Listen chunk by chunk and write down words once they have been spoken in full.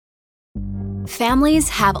Families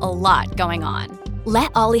have a lot going on.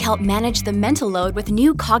 Let Ollie help manage the mental load with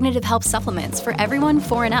new cognitive help supplements for everyone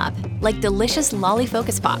 4 and up, like delicious Lolly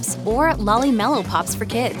Focus Pops or Lolly Mellow Pops for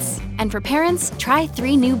kids. And for parents, try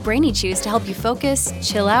 3 new Brainy Chews to help you focus,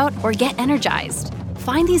 chill out, or get energized.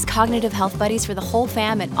 Find these cognitive health buddies for the whole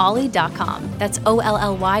fam at ollie.com. That's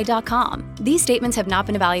OLLY.com. These statements have not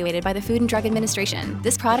been evaluated by the Food and Drug Administration.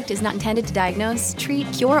 This product is not intended to diagnose, treat,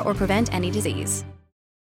 cure, or prevent any disease.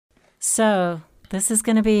 So, this is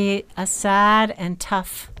going to be a sad and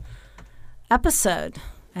tough episode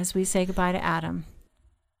as we say goodbye to Adam.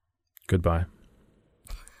 Goodbye.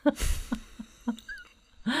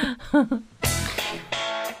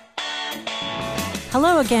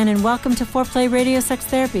 Hello again, and welcome to Foreplay Radio Sex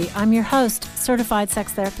Therapy. I'm your host, certified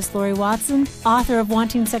sex therapist Lori Watson, author of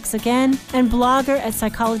Wanting Sex Again, and blogger at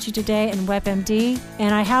Psychology Today and WebMD.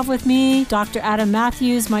 And I have with me Dr. Adam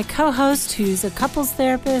Matthews, my co-host, who's a couples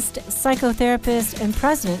therapist, psychotherapist, and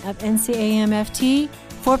president of NCAMFT.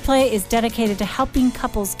 Foreplay is dedicated to helping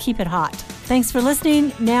couples keep it hot. Thanks for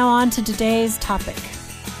listening. Now on to today's topic.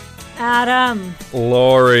 Adam.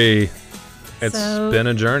 Lori. It's been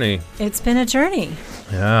a journey. It's been a journey.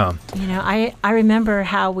 Yeah. You know, I remember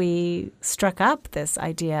how we struck up this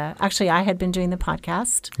idea. Actually, I had been doing the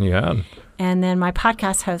podcast. Yeah. And then my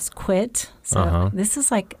podcast host quit. So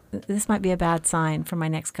this might be a bad sign for my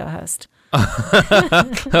next co-host.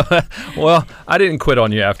 Well, I didn't quit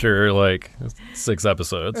on you after like 6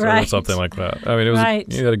 episodes or something like that. I mean, it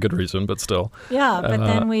was you had a good reason, but still. Yeah, but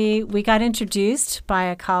then we got introduced by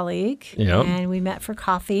a colleague, and we met for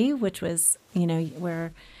coffee, which was, you know,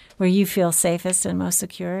 where you feel safest and most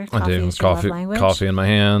secure. Coffee is your love language. Coffee in my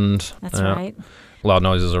hand. That's right. Loud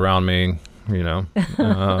noises around me, you know,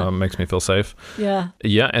 makes me feel safe. Yeah.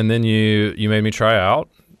 Yeah, and then you made me try out.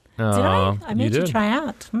 Did I? I made you try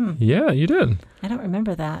out. Yeah, you did. I don't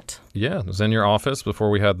remember that. Yeah, it was in your office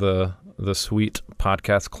before we had the sweet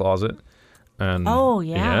podcast closet. And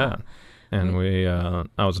yeah. And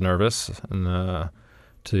I was nervous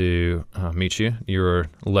to meet you. You were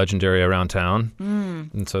legendary around town.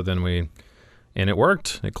 And so then it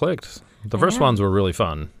worked. It clicked. The first ones were really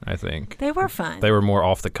fun, I think. They were fun. They were more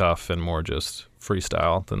off the cuff and more just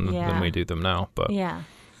freestyle than we do them now. But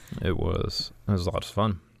it was a lot of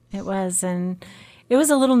fun. It was, and it was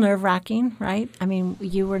a little nerve-wracking, right? I mean,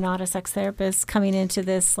 you were not a sex therapist coming into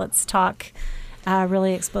this. Let's talk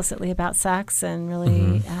really explicitly about sex and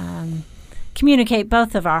really communicate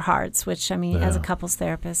both of our hearts, which, I mean, as a couples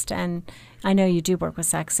therapist, and I know you do work with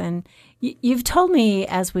sex, and you've told me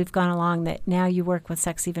as we've gone along that now you work with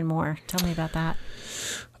sex even more. Tell me about that.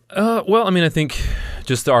 Well, I mean, I think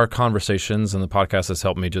just our conversations and the podcast has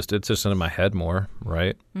helped me it's just in my head more,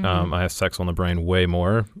 right? I have sex on the brain way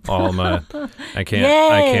more. I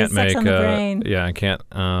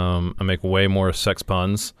make way more sex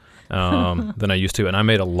puns than I used to, and I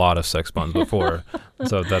made a lot of sex puns before.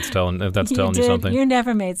 So if that's telling you something. You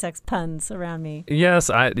never made sex puns around me.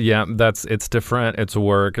 Yes, it's different. It's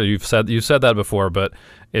work. You've said that before, but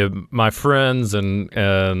my friends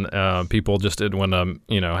and people just did when I'm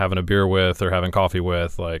having a beer with or having coffee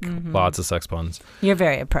with, like lots of sex puns. You're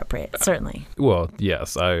very appropriate, certainly. Well,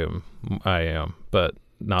 yes, I am, but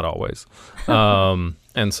not always.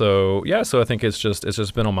 And so I think it's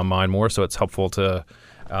just been on my mind more. So it's helpful to.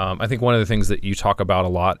 I think one of the things that you talk about a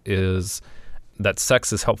lot is that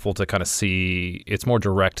sex is helpful to kind of see. It's more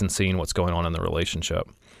direct in seeing what's going on in the relationship,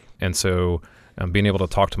 and so. Being able to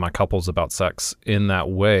talk to my couples about sex in that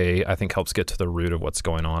way, I think helps get to the root of what's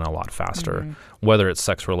going on a lot faster, whether it's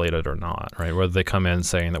sex related or not, right? Whether they come in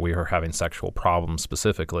saying that we are having sexual problems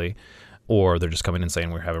specifically, or they're just coming in saying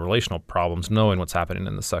we're having relational problems, knowing what's happening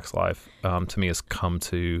in the sex life, to me has come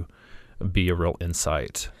to be a real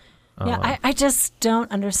insight. I just don't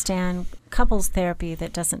understand couples therapy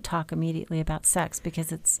that doesn't talk immediately about sex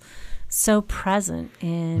because it's so present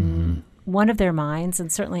in one of their minds,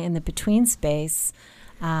 and certainly in the between space,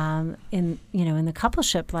 in the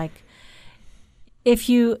coupleship. Like, if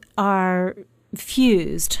you are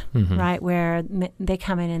fused, right, where they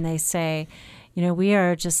come in and they say, we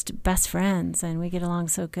are just best friends and we get along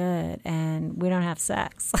so good and we don't have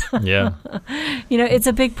sex. Yeah. It's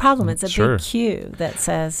a big problem. It's a big cue that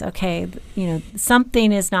says, okay,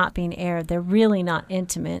 something is not being aired. They're really not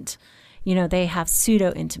intimate. They have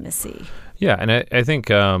pseudo intimacy. Yeah, and I think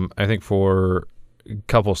for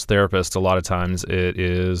couples therapists, a lot of times it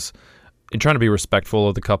is you're trying to be respectful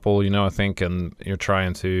of the couple, I think, and you're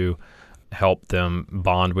trying to help them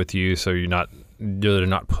bond with you, so they're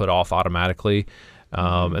not put off automatically.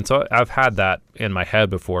 And so I've had that in my head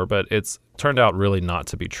before, but it's turned out really not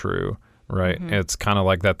to be true, right? It's kind of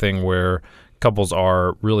like that thing where couples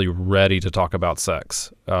are really ready to talk about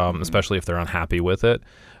sex, especially if they're unhappy with it.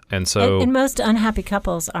 And so, and most unhappy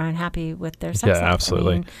couples are unhappy with their sex life. Yeah,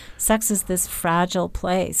 absolutely. I mean, sex is this fragile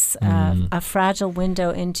place, a fragile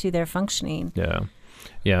window into their functioning. Yeah.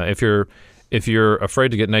 If you're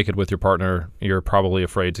afraid to get naked with your partner, you're probably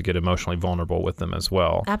afraid to get emotionally vulnerable with them as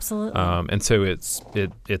well. Absolutely. And so it's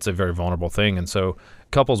a very vulnerable thing. And so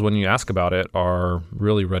couples, when you ask about it, are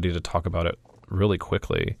really ready to talk about it really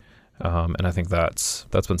quickly. And I think that's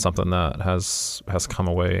been something that has come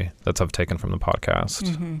away, that I've taken from the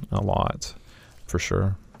podcast a lot, for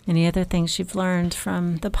sure. Any other things you've learned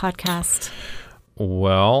from the podcast?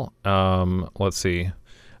 Well, let's see.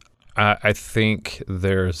 I think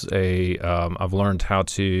there's I've learned how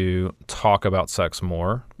to talk about sex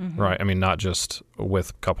more, right? I mean, not just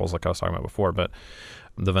with couples like I was talking about before, but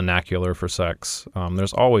the vernacular for sex. I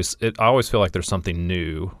always feel like there's something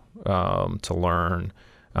new to learn.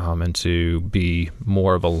 And to be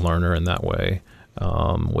more of a learner in that way,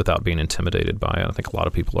 without being intimidated by it. I think a lot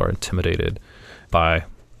of people are intimidated by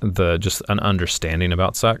just an understanding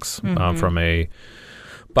about sex from a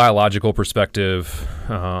biological perspective,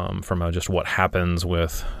 from just what happens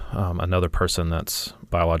with another person that's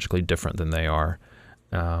biologically different than they are.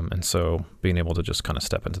 And so being able to just kind of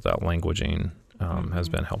step into that languaging has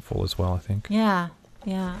been helpful as well, I think. Yeah.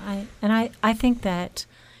 I think that,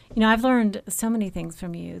 I've learned so many things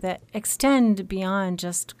from you that extend beyond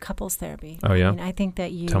just couples therapy. Oh, yeah? I think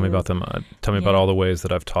that you... Tell me about them. Tell me about all the ways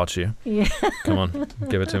that I've taught you. Yeah. Come on,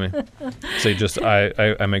 give it to me. See,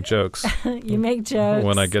 I make jokes. You make jokes.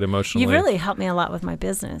 When I get emotionally... You really helped me a lot with my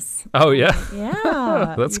business. Oh, yeah?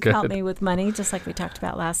 Yeah. That's good. You helped me with money, just like we talked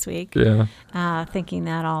about last week. Yeah. Thinking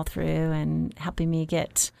that all through and helping me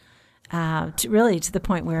get to the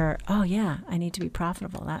point where, oh, yeah, I need to be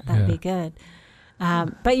profitable. That'd be good.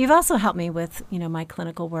 But you've also helped me with, my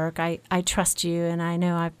clinical work. I trust you, and I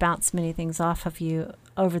know I've bounced many things off of you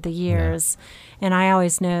over the years. Yeah. And I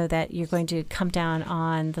always know that you're going to come down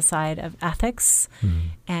on the side of ethics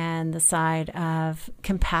and the side of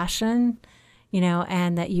compassion,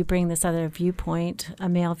 and that you bring this other viewpoint, a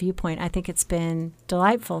male viewpoint. I think it's been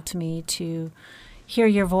delightful to me to hear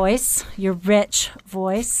your voice, your rich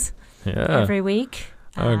voice every week.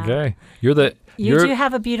 Okay. You do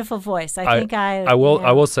have a beautiful voice. I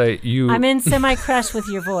will say you. I'm in semi-crush with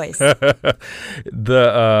your voice. I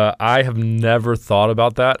have never thought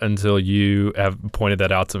about that until you have pointed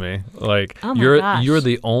that out to me. Like, oh my gosh. You're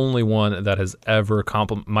the only one that has ever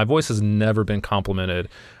my voice has never been complimented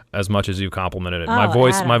as much as you complimented it. Oh,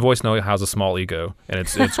 my voice now has a small ego, and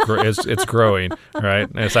it's growing, right?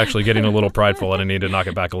 And it's actually getting a little prideful, and I need to knock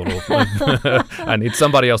it back a little. I need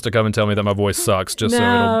somebody else to come and tell me that my voice sucks, just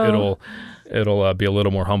so it'll be a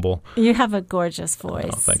little more humble. You have a gorgeous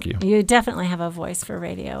voice. Oh, thank you. You definitely have a voice for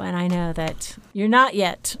radio, and I know that you're not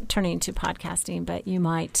yet turning to podcasting, but you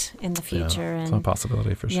might in the future. Yeah, it's a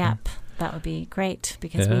possibility for sure. Yep. That would be great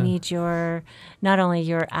because we need not only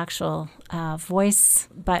your actual voice,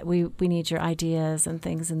 but we need your ideas and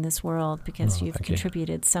things in this world because you've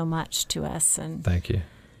contributed so much to us. And thank you.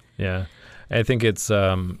 Yeah, I think it's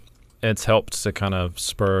helped to kind of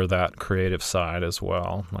spur that creative side as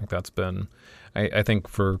well. Like that's been, I think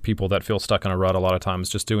for people that feel stuck in a rut a lot of times,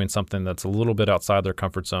 just doing something that's a little bit outside their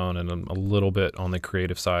comfort zone and a little bit on the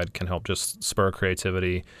creative side can help just spur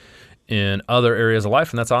creativity in other areas of life.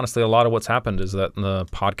 And that's honestly a lot of what's happened is that in the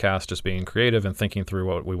podcast, just being creative and thinking through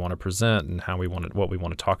what we want to present and what we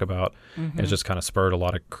want to talk about has just kind of spurred a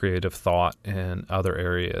lot of creative thought in other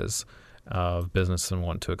areas of business and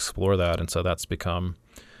want to explore that. And so that's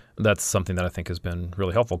something that I think has been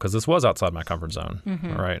really helpful because this was outside my comfort zone,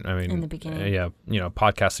 right? I mean, in the beginning.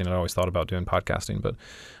 Podcasting, I always thought about doing podcasting, but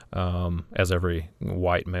as every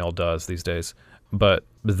white male does these days. But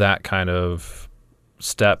that kind of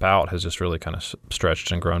step out has just really kind of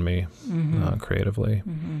stretched and grown me creatively.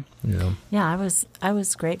 Yeah, I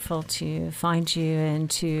was grateful to find you and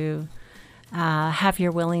to have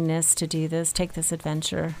your willingness to do this, take this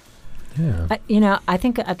adventure. Yeah. I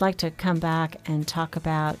think I'd like to come back and talk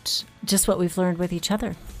about just what we've learned with each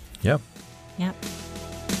other. Yep.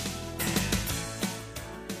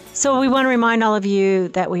 So we want to remind all of you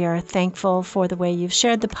that we are thankful for the way you've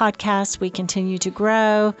shared the podcast. We continue to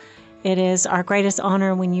grow It is our greatest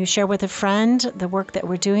honor when you share with a friend the work that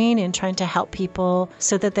we're doing in trying to help people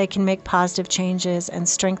so that they can make positive changes and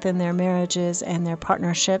strengthen their marriages and their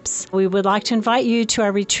partnerships. We would like to invite you to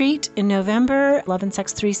our retreat in November.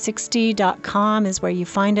 LoveandSex360.com is where you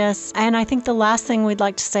find us. And I think the last thing we'd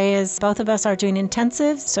like to say is both of us are doing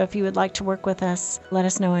intensives. So if you would like to work with us, let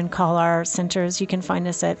us know and call our centers. You can find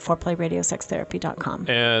us at foreplayradiosextherapy.com.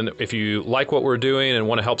 And if you like what we're doing and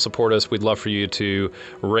want to help support us, we'd love for you to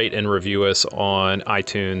rate and review us on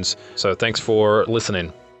iTunes. So thanks for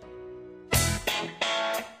listening.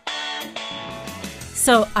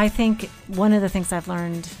 So I think one of the things I've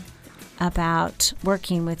learned about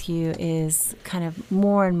working with you is kind of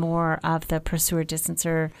more and more of the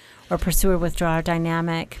pursuer-distancer or pursuer-withdrawer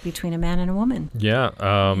dynamic between a man and a woman.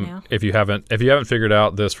 Yeah. If you haven't figured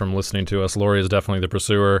out this from listening to us, Lori is definitely the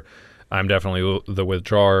pursuer. I'm definitely the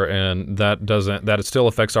withdrawer, and that still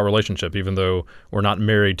affects our relationship, even though we're not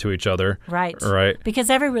married to each other. Right. Because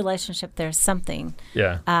every relationship, there's something.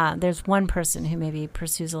 Yeah. There's one person who maybe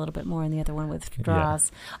pursues a little bit more and the other one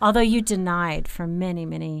withdraws. Yeah. Although you denied for many,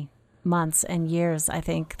 many months and years, I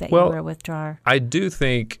think, that you were a withdrawer. I do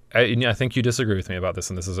think, I think you disagree with me about this,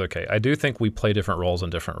 and this is okay. I do think we play different roles in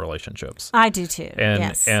different relationships. I do too,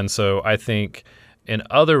 yes. And so I think in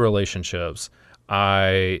other relationships,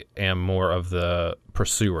 I am more of the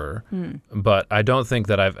pursuer, but I don't think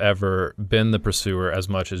that I've ever been the pursuer as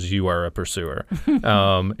much as you are a pursuer.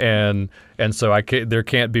 And so there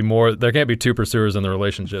can't be two pursuers in the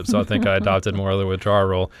relationship. So I think I adopted more of the withdrawer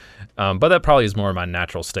role. But that probably is more of my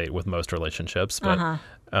natural state with most relationships. But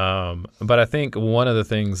but I think one of the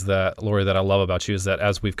things that, Lori, that I love about you is that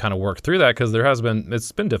as we've kind of worked through that, because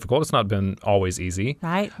it's been difficult. It's not been always easy.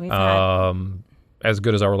 Right. We've had as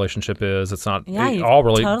good as our relationship is, it's not you all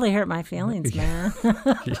really totally hurt my feelings, man.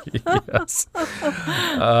 Yes.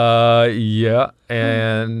 Yeah,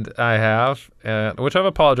 and I have, which I've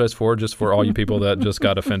apologized for, just for all you people that just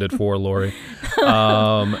got offended for Lori.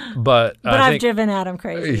 But I've driven Adam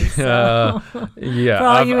crazy. So. Yeah, for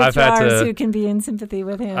all you withdrawers who can be in sympathy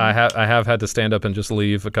with him. I have had to stand up and just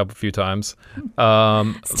leave a few times.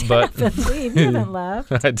 Stand up and leave. You haven't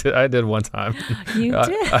left. I did one time. You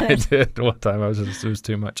did. I did one time. It was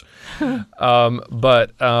too much.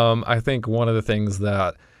 But I think one of the things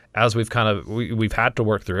that, as we've we've had to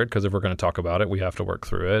work through it, because if we're going to talk about it, we have to work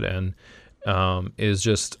through it, and is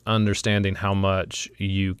just understanding how much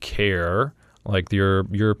you care. Like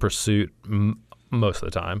your pursuit most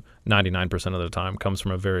of the time, 99% of the time, comes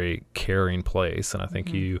from a very caring place, and I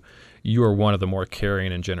think you are one of the more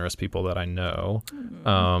caring and generous people that I know.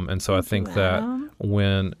 And so I think that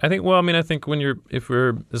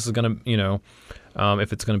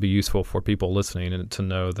if it's going to be useful for people listening, and to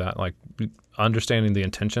know that, like, understanding the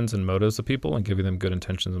intentions and motives of people and giving them good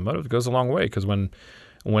intentions and motives goes a long way. Because when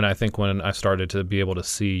I started to be able to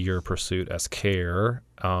see your pursuit as care,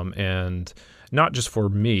 and not just for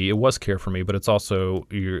me, it was care for me, but it's also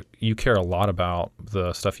you care a lot about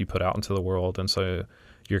the stuff you put out into the world, and so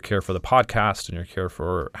your care for the podcast and your care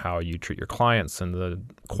for how you treat your clients and the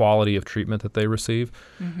quality of treatment that they receive.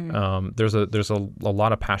 There's a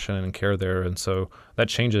lot of passion and care there, and so that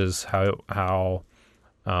changes how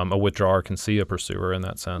a withdrawer can see a pursuer in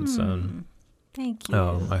that sense. And thank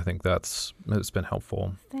you. I think it's been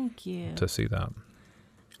helpful. Thank you to see that.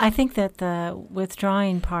 I think that the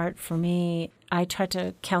withdrawing part for me, I try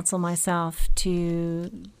to counsel myself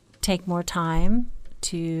to take more time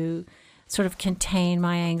to sort of contain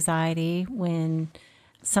my anxiety when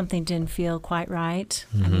something didn't feel quite right.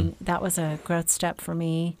 I mean, that was a growth step for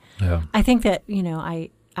me. Yeah. I think that,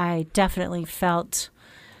 I definitely felt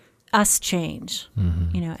us change,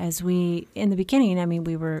 as in the beginning,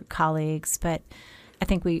 we were colleagues, but I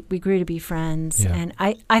think we grew to be friends. Yeah. And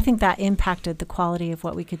I think that impacted the quality of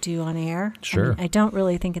what we could do on air. Sure. I don't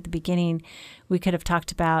really think at the beginning we could have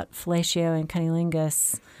talked about fellatio and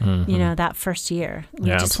cunnilingus, that first year. We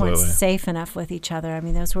just weren't safe enough with each other.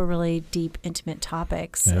 Those were really deep, intimate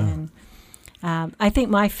topics. Yeah. And I think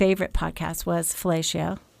my favorite podcast was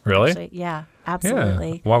fellatio. Really? Actually. Yeah,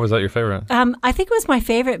 absolutely. Yeah. Why was that your favorite? I think it was my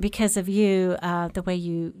favorite because of you, the way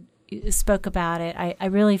you spoke about it. I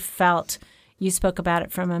really felt you spoke about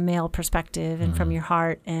it from a male perspective and from your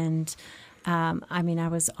heart. And I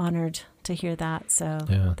was honored to hear that. So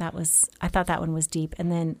I thought that one was deep.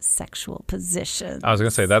 And then sexual positions. I was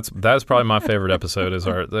going to say that's probably my favorite episode is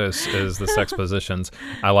the sex positions.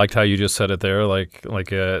 I liked how you just said it there, like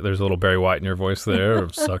there's a little Barry White in your voice there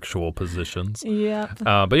of sexual positions. Yeah.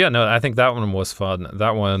 But yeah, no, I think that one was fun.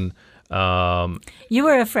 That one, You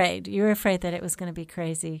were afraid. You were afraid that it was going to be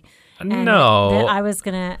crazy. And No. that I was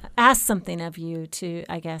going to ask something of you to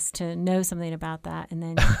know something about that. And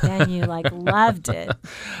then you loved it.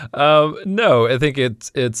 No, I think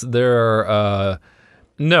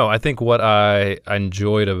no, I think what I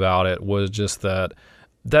enjoyed about it was just that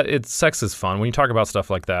sex is fun. When you talk about stuff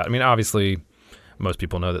like that, I mean, obviously most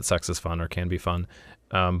people know that sex is fun or can be fun.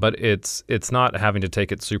 But it's not having to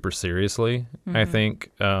take it super seriously, I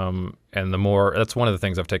think. And that's one of the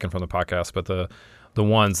things I've taken from the podcast. But the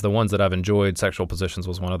ones that I've enjoyed, Sexual Positions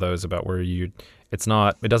was one of those about where it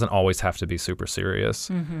doesn't always have to be super serious.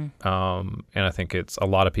 And I think a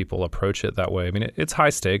lot of people approach it that way. I mean, it's high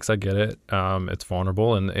stakes. I get it. It's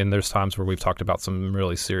vulnerable. And there's times where we've talked about some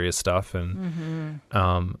really serious stuff.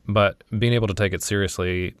 But being able to take it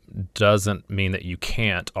seriously doesn't mean that you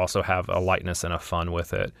can't also have a lightness and a fun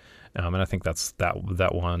with it. And I think that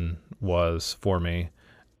one was for me.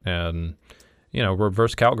 And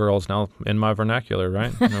reverse cowgirl is now in my vernacular,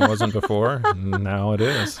 right? It wasn't before. Now it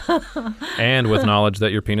is. And with knowledge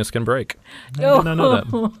that your penis can break. I did not know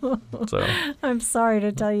that. So I'm sorry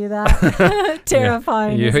to tell you that.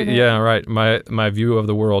 Terrifying. Isn't it? Yeah, right. My view of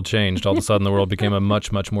the world changed. All of a sudden, the world became a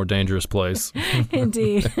much, much more dangerous place.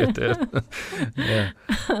 Indeed. It did. Yeah.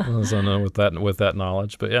 So no, with that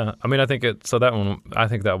knowledge, but yeah, I mean, I think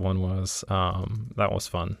that one was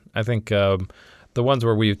fun. I think. The ones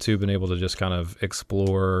where we've too been able to just kind of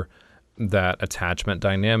explore that attachment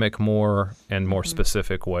dynamic more and more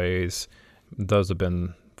specific ways, those have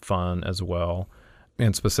been fun as well.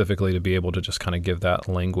 And specifically to be able to just kind of give that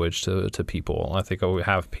language to people. I think we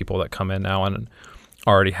have people that come in now and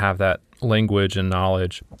already have that language and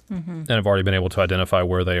knowledge and have already been able to identify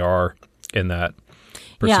where they are in that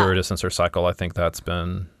pursuer distance or cycle. I think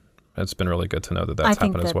it's been really good to know that that's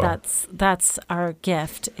happened as well. I think that's our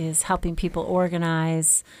gift, is helping people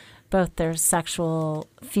organize both their sexual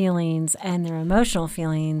feelings and their emotional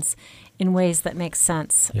feelings in ways that make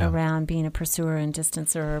sense around being a pursuer and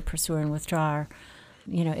distancer or a pursuer and withdrawer.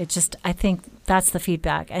 I think that's the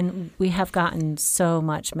feedback. And we have gotten so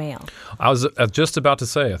much mail. I was just about to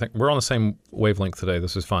say, I think we're on the same wavelength today.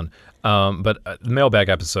 This is fun. But mailbag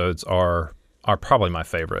episodes are probably my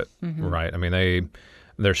favorite, right? I mean,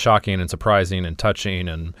 they're shocking and surprising and touching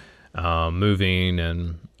and moving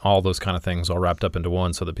and all those kind of things all wrapped up into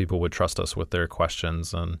one, so that people would trust us with their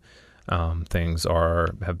questions and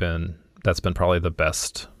that's been probably the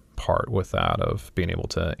best part with that, of being able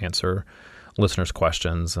to answer listeners'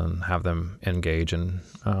 questions and have them engage in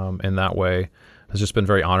that way has just been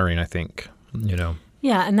very honoring, I think.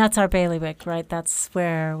 Yeah, and that's our bailiwick, right? That's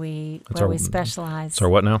where we specialize. It's our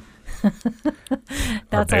what now?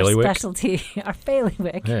 That's our specialty, our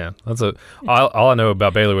bailiwick. Yeah, all I know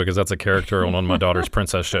about bailiwick is that's a character on one of my daughter's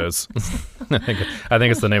princess shows. I think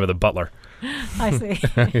it's the name of the butler. I see.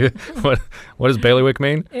 What does bailiwick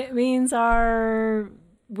mean? It means our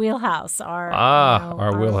wheelhouse.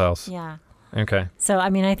 Our wheelhouse. Yeah. Okay. So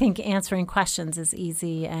I think answering questions is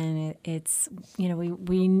easy, and it's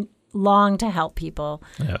we long to help people.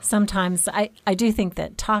 Yeah. Sometimes I do think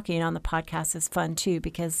that talking on the podcast is fun too,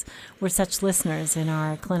 because we're such listeners in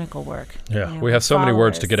our clinical work. Yeah, we have so many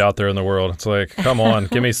words to get out there in the world. It's like, come on,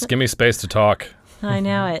 give me space to talk. I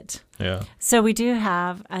know it. Yeah. So we do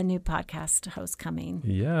have a new podcast host coming.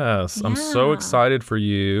 Yes. Yeah. I'm so excited for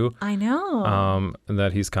you. I know.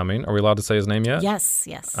 That he's coming. Are we allowed to say his name yet? Yes.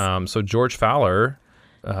 So George Fowler,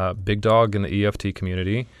 big dog in the EFT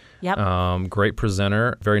community. Yep. Great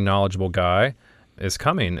presenter, very knowledgeable guy, is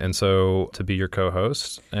coming. And so to be your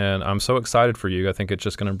co-host. And I'm so excited for you. I think it's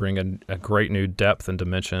just going to bring a great new depth and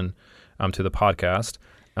dimension to the podcast.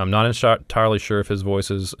 I'm not entirely sure if his voice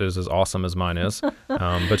is as awesome as mine is,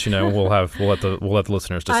 but we'll let the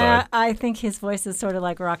listeners decide. I think his voice is sort of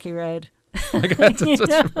like Rocky Road.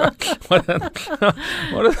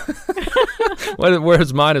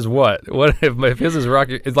 Whereas mine is what? What if his is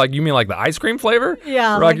Rocky? It's like, you mean like the ice cream flavor?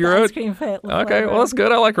 Yeah, Rocky like Road. Ice cream flavor. Okay, well that's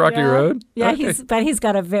good. I like Rocky Road. Yeah, okay. He's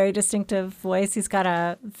got a very distinctive voice. He's got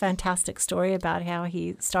a fantastic story about how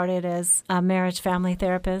he started as a marriage family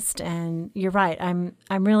therapist. And you're right. I'm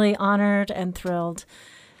really honored and thrilled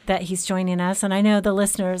that he's joining us. And I know the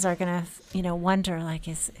listeners are going to, wonder, like,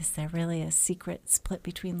 is there really a secret split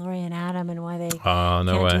between Lori and Adam and why they can't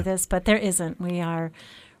do this? But there isn't. We are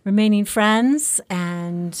remaining friends,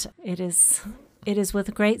 and it is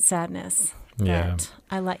with great sadness that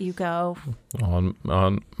I let you go. On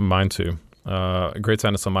mine too. Great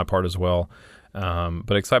sadness on my part as well.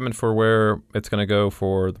 But excitement for where it's going to go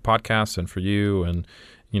for the podcast and for you, and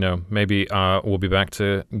maybe we'll be back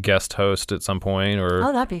to guest host at some point, or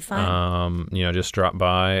that'd be fun. Just drop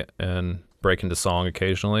by and break into song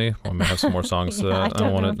occasionally. I may have some more songs I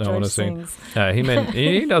want to sing. Sings.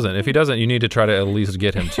 He doesn't. If he doesn't, you need to try to at least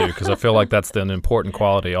get him to, because I feel like that's an important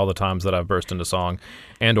quality. All the times that I've burst into song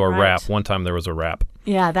and or rap. One time there was a rap.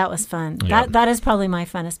 Yeah, that was fun. Yeah. That is probably my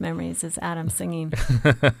funnest memories is Adam singing.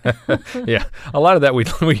 Yeah, a lot of that we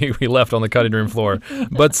left on the cutting room floor,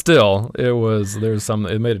 but still,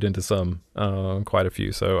 it made it into some quite a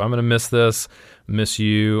few. So I'm gonna miss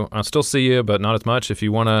you. I'll still see you, but not as much. If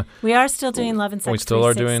you wanna, we are still doing Love and Sex. We still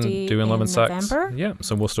are doing Love and Sex. November. Yeah,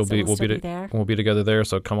 so we'll be there. We'll be together there.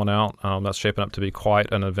 So come on out. That's shaping up to be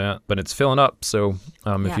quite an event, but it's filling up. So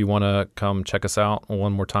if you wanna come check us out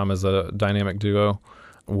one more time as a dynamic duo,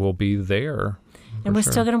 we'll be there. And we're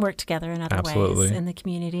still going to work together in other Absolutely. ways in the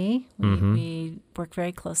community. We work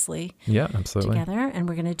very closely together. And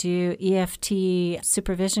we're going to do EFT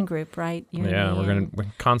supervision group, right? We're going to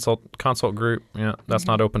consult group. Yeah, that's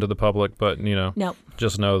not open to the public, but,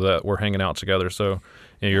 just know that we're hanging out together. So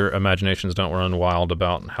your imaginations don't run wild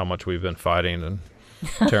about how much we've been fighting and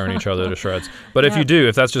tearing each other to shreds. But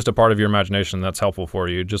if that's just a part of your imagination that's helpful for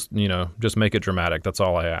you, just make it dramatic. That's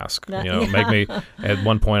all I ask. Make me, at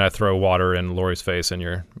one point I throw water in Lori's face and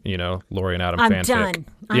you're, Lori and Adam fanfic.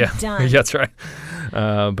 I'm done. That's right.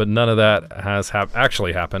 But none of that has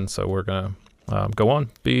actually happened. So we're going to go on,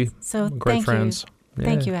 be great friends.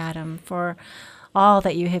 Thank you, Adam, for all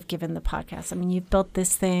that you have given the podcast. I mean, you've built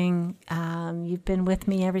this thing. You've been with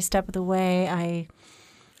me every step of the way.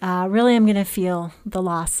 I really am going to feel the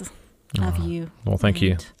loss of you. Well, thank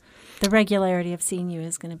you. The regularity of seeing you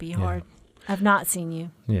is going to be hard. I've not seen you.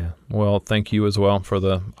 Yeah. Well, thank you as well for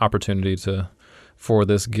the opportunity for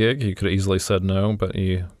this gig. You could have easily said no, but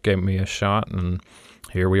you gave me a shot, and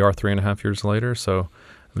here we are 3.5 years later. So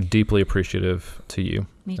I'm deeply appreciative to you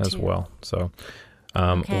as well. So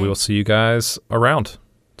we will see you guys around.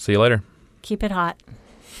 See you later. Keep it hot.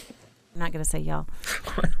 I'm not going to say y'all.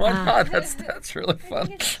 Why not? That's really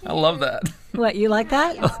fun. I love that. What, you like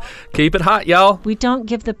that? Keep it hot, y'all. We don't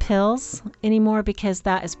give the pills anymore because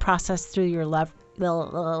that is processed through your love.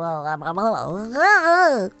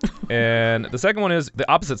 And the second one is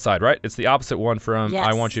the opposite side, right? It's the opposite one from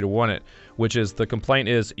I Want You to Want It, which is the complaint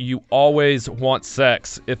is you always want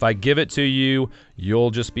sex. If I give it to you,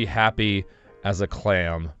 you'll just be happy as a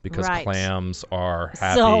clam, because clams are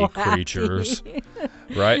happy creatures,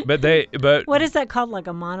 right? But what is that called? Like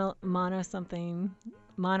a monopod?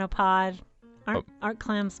 Aren't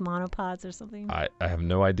clams monopods or something? I have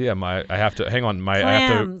no idea. My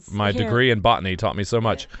degree in botany taught me so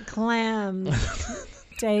much. Clams.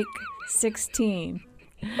 Take 16.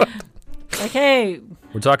 Okay.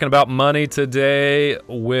 We're talking about money today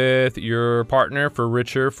with your partner, for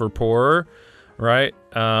richer, for poorer. Right?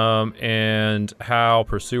 And how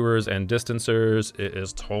pursuers and distancers, it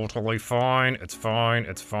is totally fine. It's fine.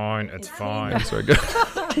 It's fine. It's fine. Sorry, go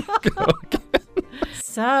again.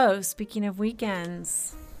 So, speaking of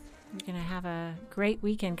weekends, we're going to have a great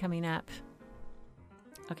weekend coming up.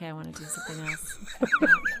 Okay, I want to do something else.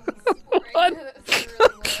 What?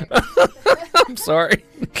 I'm sorry.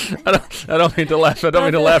 I don't mean to laugh. I don't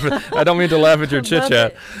mean to laugh at your chit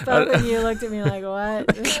chat. Both of you looked at me like, what?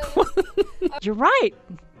 You're right.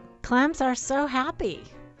 Clams are so happy.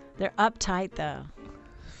 They're uptight, though.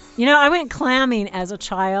 I went clamming as a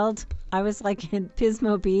child. I was like in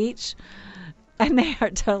Pismo Beach, and they are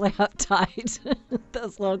totally uptight.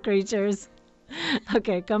 Those little creatures.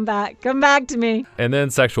 Okay, come back to me. And then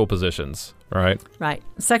sexual positions, right? Right.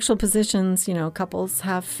 Sexual positions, couples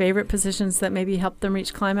have favorite positions that maybe help them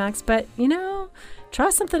reach climax, but, try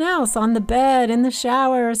something else on the bed, in the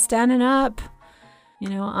shower, standing up,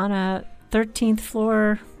 on a 13th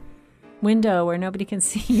floor window where nobody can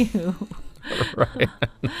see you. Right.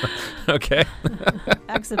 Okay.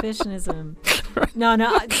 Exhibitionism. Right. No,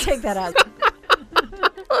 take that out.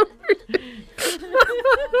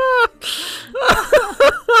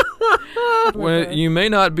 Well, you may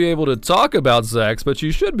not be able to talk about sex, but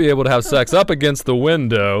you should be able to have sex up against the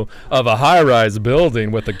window of a high-rise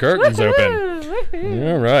building with the curtains open.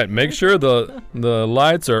 All right. Make sure the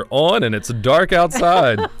lights are on and it's dark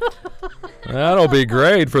outside. That'll be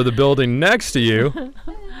great for the building next to you.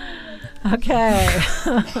 Okay.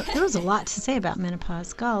 There was a lot to say about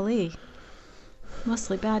menopause. Golly.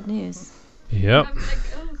 Mostly bad news. Yep.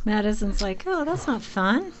 Madison's like, oh, that's not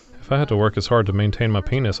fun. If I had to work as hard to maintain my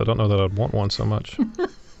penis, I don't know that I'd want one so much.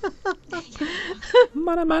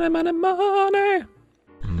 Money, money, money, money.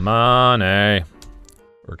 Money.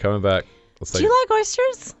 We're coming back. Do you like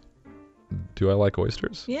oysters? Do I like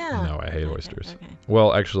oysters? Yeah. No, I hate oysters. Okay.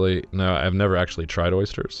 Well, actually, no, I've never actually tried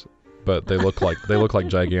oysters, but they look like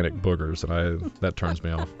gigantic boogers, and that turns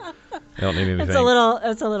me off. I don't need anything.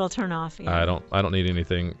 It's a little turn off. Yeah. I don't need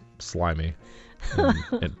anything slimy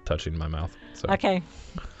and touching my mouth. So. Okay.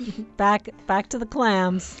 Back to the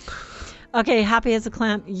clams. Okay, happy as a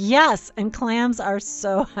clam. Yes, and clams are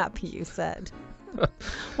so happy, you said.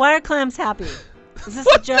 Why are clams happy? Is this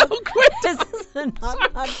a joke? No, quit. This is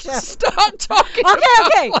not a joke. Stop talking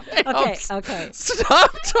about clams. Okay.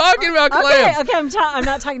 Stop talking about clams. Okay, I'm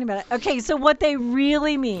not talking about it. Okay, so what they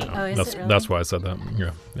really mean. Oh, is it really? That's why I said that.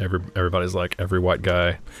 Yeah. Everybody's like, every white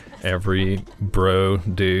guy, every bro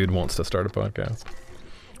dude wants to start a podcast.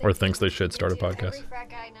 Or thinks they should start a podcast. Every frat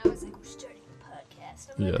guy now is like, we're starting a podcast.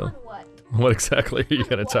 I'm like, Yeah. on what? What exactly are you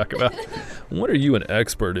going to talk about? What are you an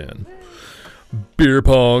expert in? Beer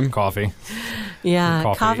pong. Coffee.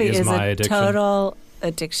 Yeah, coffee is my a addiction. total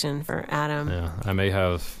addiction for Adam. Yeah, I may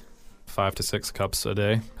have 5 to 6 cups a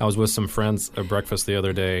day. I was with some friends at breakfast the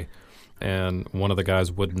other day, and one of the guys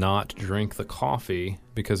would not drink the coffee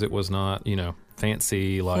because it was not,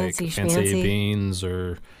 fancy Fancy beans,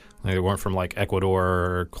 or they weren't from like Ecuador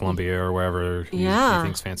or Colombia or wherever he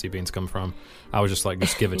thinks fancy beans come from. I was just like,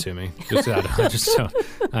 just give it to me.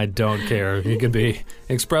 I don't care. It can be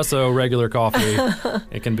espresso, regular coffee.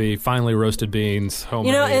 It can be finely roasted beans,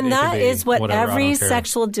 homemade. And that is what whatever, every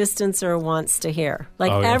sexual distancer wants to hear.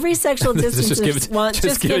 Like Oh, yeah. every sexual distancer wants,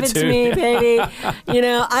 just give it to me, baby.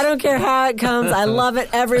 I don't care how it comes. I love it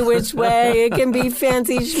every which way. It can be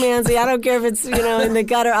fancy schmancy. I don't care if it's, in the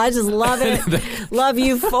gutter. I just love it. Love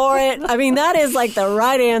you for it. I mean, that is like the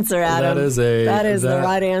right answer, Adam. That is the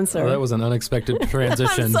right answer. That was an unexpected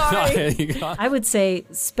transition. I'm sorry. I would say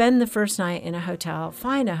spend the first night in a hotel.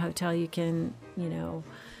 Find a hotel you can,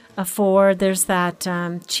 afford. There's that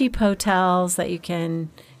cheap hotels that you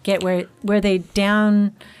can get where they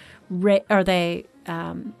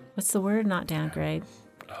what's the word? Not downgrade.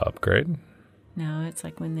 Upgrade. No, it's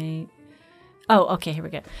like when they. Oh, okay. Here we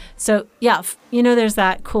go. So yeah, there's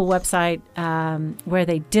that cool website where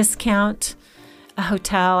they discount a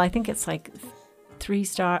hotel. I think it's like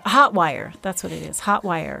 3-star. Hotwire. That's what it is.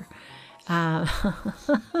 Hotwire.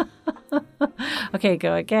 Okay,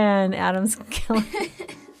 go again. Adam's killing.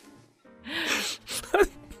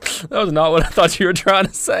 That was not what I thought you were trying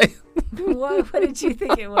to say. What did you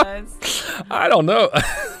think it was? I don't know.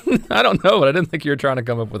 I don't know, but I didn't think you were trying to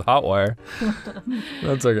come up with Hotwire.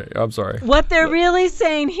 That's okay. I'm sorry. What they're really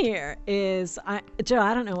saying here is, Joe,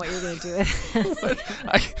 I don't know what you're going to do with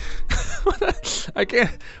I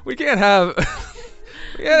can't. We can't have.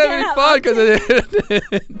 We can't have any fun because it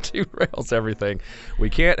derails everything. We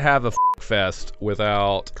can't have a fest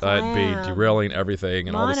without it be derailing everything,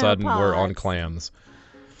 and all of a sudden we're on clams.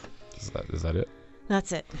 Is that it?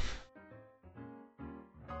 That's it.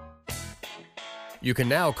 You can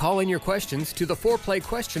now call in your questions to the 4Play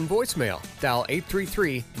question voicemail. Dial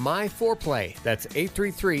 833-MY-4Play. That's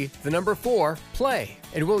 833-4-PLAY.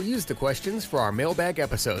 And we'll use the questions for our mailbag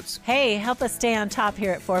episodes. Hey, help us stay on top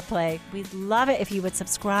here at 4Play. We'd love it if you would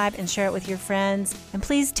subscribe and share it with your friends. And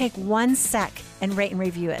please take 1 sec and rate and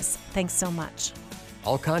review us. Thanks so much.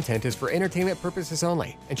 All content is for entertainment purposes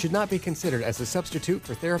only and should not be considered as a substitute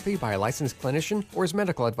for therapy by a licensed clinician or as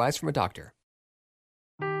medical advice from a doctor.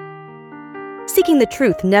 Seeking the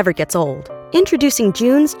truth never gets old. Introducing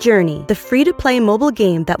June's Journey, the free-to-play mobile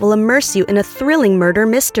game that will immerse you in a thrilling murder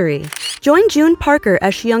mystery. Join June Parker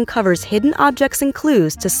as she uncovers hidden objects and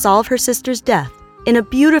clues to solve her sister's death in a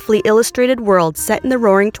beautifully illustrated world set in the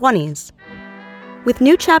Roaring '20s. With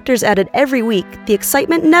new chapters added every week, the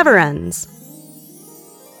excitement never ends.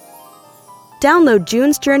 Download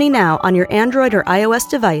June's Journey now on your Android or iOS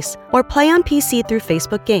device, or play on PC through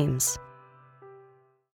Facebook Games.